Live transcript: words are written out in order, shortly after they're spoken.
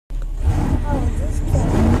this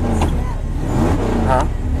camera. Huh?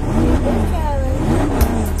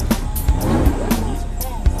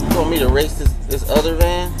 This You want me to race this other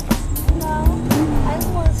van? No, I just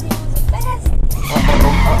want to see who's the fastest.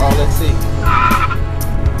 Uh-oh, let's see.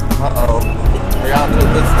 Uh-oh. You're off to a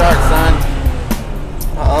good start, son.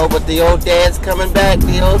 Uh-oh, but the old dad's coming back.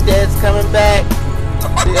 The old dad's coming back.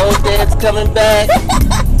 The old dad's coming back.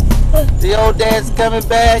 The old dad's coming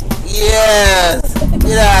back. Yes!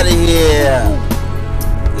 Get out of here.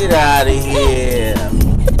 Get out of here.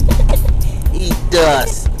 Eat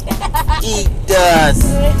dust. Eat dust.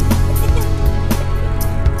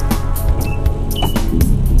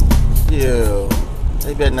 You.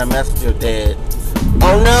 They better not mess with your dad.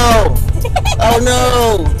 Oh no! Oh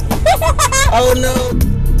no! Oh no!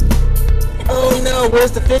 Oh no!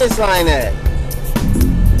 Where's the finish line at?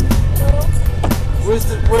 Where's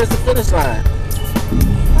the finish line?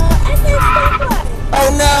 I said stop line. Oh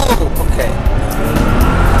no! Okay.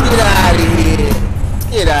 Get out of here!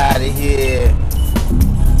 Get out of here!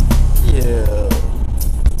 You.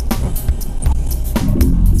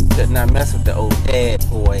 Better not mess with the old dad,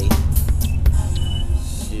 boy.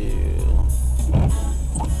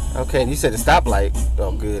 Okay, you said a stoplight.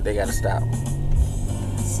 Oh, good. They gotta stop.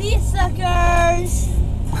 See you, suckers.